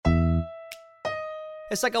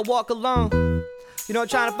It's like I walk alone, you know,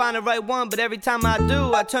 trying to find the right one. But every time I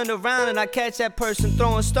do, I turn around and I catch that person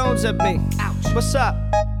throwing stones at me. Ouch. What's up?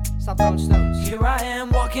 Stop throwing stones. Here I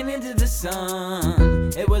am walking into the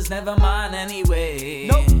sun. It was never mine anyway.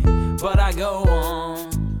 Nope. But I go on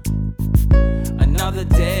another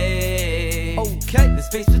day. Okay. The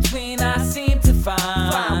space between I seem to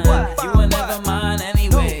find what? you were never mine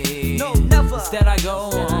anyway. No, never. Instead I go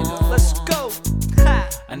on. Let's go. Ha.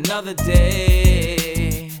 Another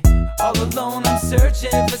day. All alone I'm searching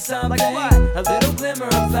for something. Like what? A little glimmer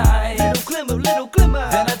of light. Little glimmer, little glimmer.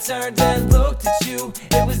 Then I turned and looked at you.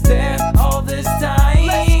 It was there all this time.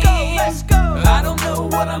 Let's go, let's go. I don't know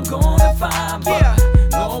what I'm gonna find, but Yeah.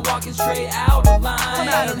 no, I'm walking straight out of line. I'm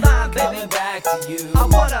out of line, baby. Coming back to you. I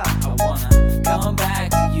wanna come back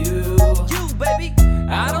to you. You, baby.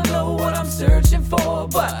 I don't know what I'm searching for,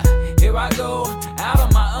 but here I go out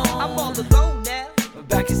on my own. I'm all alone now. My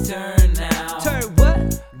back is turned now. Turn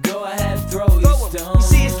what? Go ahead, throw your 'em. stone. You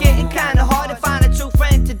see, it's getting kinda hard to find a true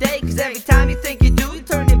friend today. Cause every time you think you do, you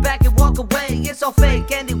turn your back and walk away. It's all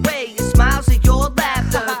fake anyway. Your smiles and your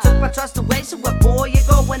laughter took my trust away. So what more you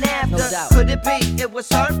going after? No doubt. Could it be it was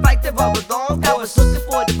her fight that all along? I was looking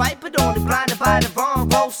for the fight, but only blinded by the wrong.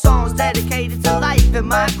 Both songs dedicated to life and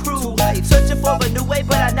my crew. Searching for a new way,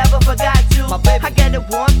 but I never forgot you. I get a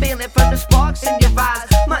warm feeling from the sparks in your eyes.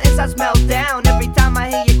 My insides melt down every time I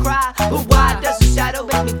hear you cry. But why does a shadow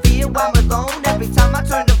make me feel I'm alone? Every time I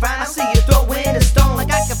turn around, I see you throwing a stone.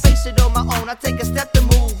 Like I can face it on my own. I take a step to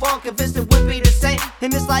move on, convinced it would be the same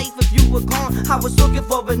in this life if you were gone. I was looking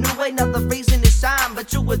for a new way, another reason to shine,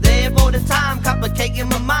 but you were there all the time, complicating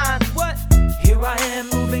my mind. What? Here I am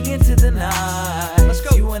moving into the night. Let's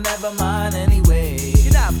go. You were never mine anyway.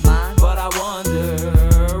 You're not mine, But I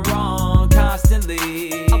wander wrong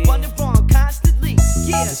constantly. I wonder wrong constantly.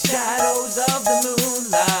 Yeah. The shadows of the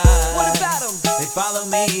moonlight. What about them? They follow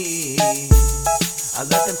me. I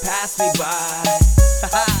let them pass me by.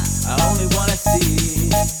 I only wanna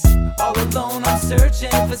see. All alone I'm searching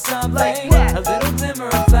for something. Like what? A little glimmer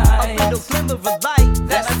of light. A little glimmer of light.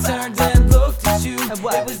 Then I turned and looked at you. And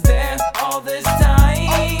what? It was there all this time.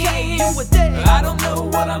 Okay, you were there. I don't know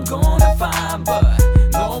what I'm gonna find, but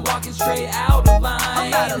no, I'm walking straight out of line.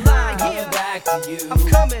 I'm out of line, Coming yeah. back to you. I'm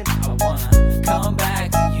coming I wanna come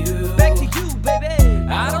back to you. back to you, baby.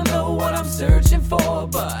 I don't know what I'm searching for,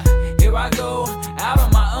 but here I go out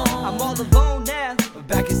on my own. I'm all alone now. My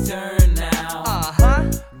back is turned now.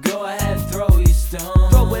 Uh-huh. Go ahead, throw your stone.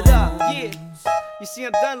 Throw it up, yeah. You see,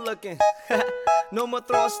 I'm done looking. No more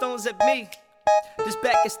throwing stones at me. This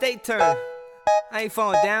back is stay turned. I ain't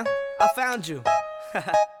falling down. I found you.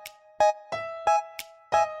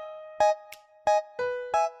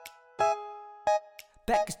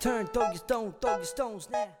 Back is turned, throw your stones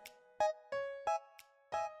now.